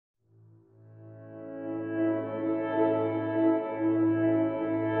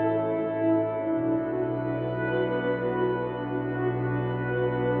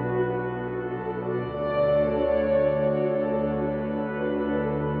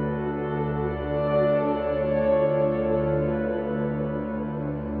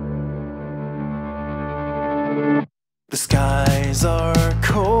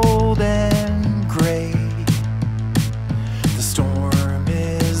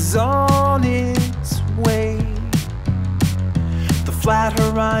flat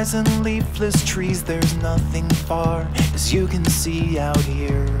horizon, leafless trees, there's nothing far, as you can see out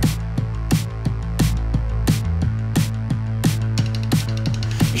here.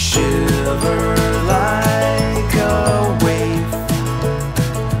 You shiver like a wave,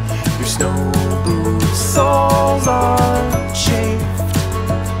 your snow boots soles are chafed.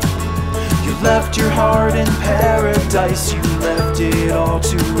 You left your heart in paradise, you left it all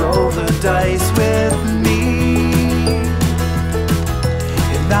to roll the dice with me.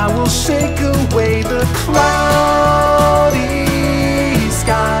 And I will shake away the cloudy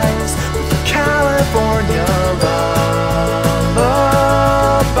skies with a California lullaby.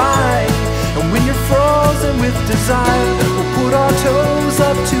 And when you're frozen with desire, we'll put our toes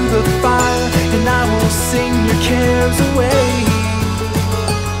up to the fire, and I will sing your cares away.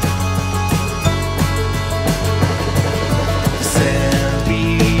 The sand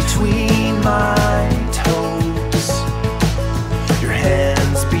between my toes, your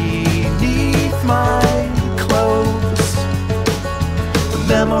hands beneath my clothes, the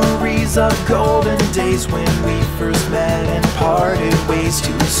memories of golden days when we first met and parted ways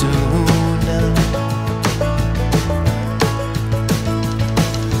too soon.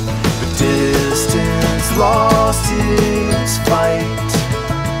 The distance lost its fight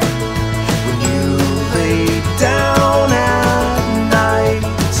when you laid down at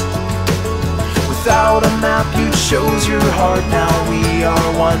night. Without a map you chose your heart, now we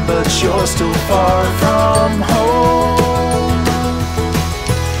are one, but you're still far from home.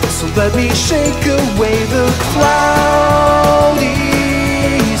 So let me shake away the cloudy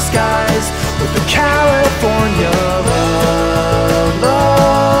skies with the California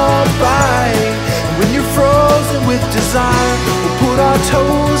lullaby. And when you're frozen with desire, we'll put our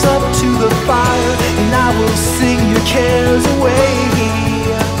toes up to the fire, and I will sing your cares away.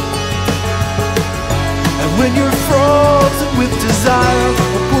 And when you're frozen with desire,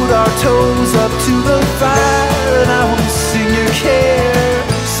 we'll put our toes up to the fire, and I will sing your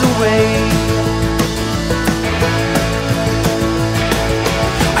cares away.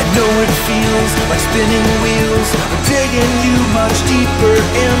 I know it feels like spinning wheels, digging you much deeper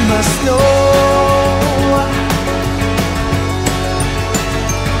in the snow.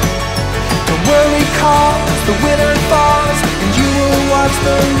 Don't worry, 'cause the winter falls, and you will watch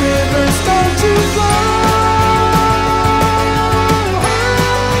the river start to flow.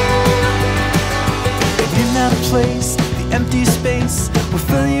 And in that place, the empty space will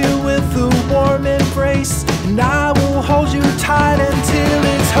fill you with a warm embrace, and I will hold you tight until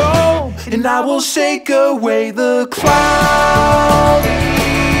it's home. And I will shake away the cloudy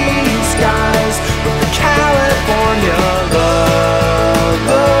skies with the California lullaby.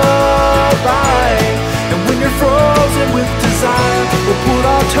 And when you're frozen with desire, we'll put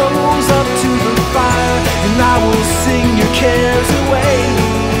our toes up to the fire, and I will sing your cares away.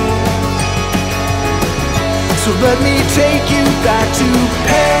 So let me take you back to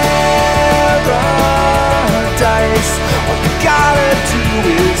Paris.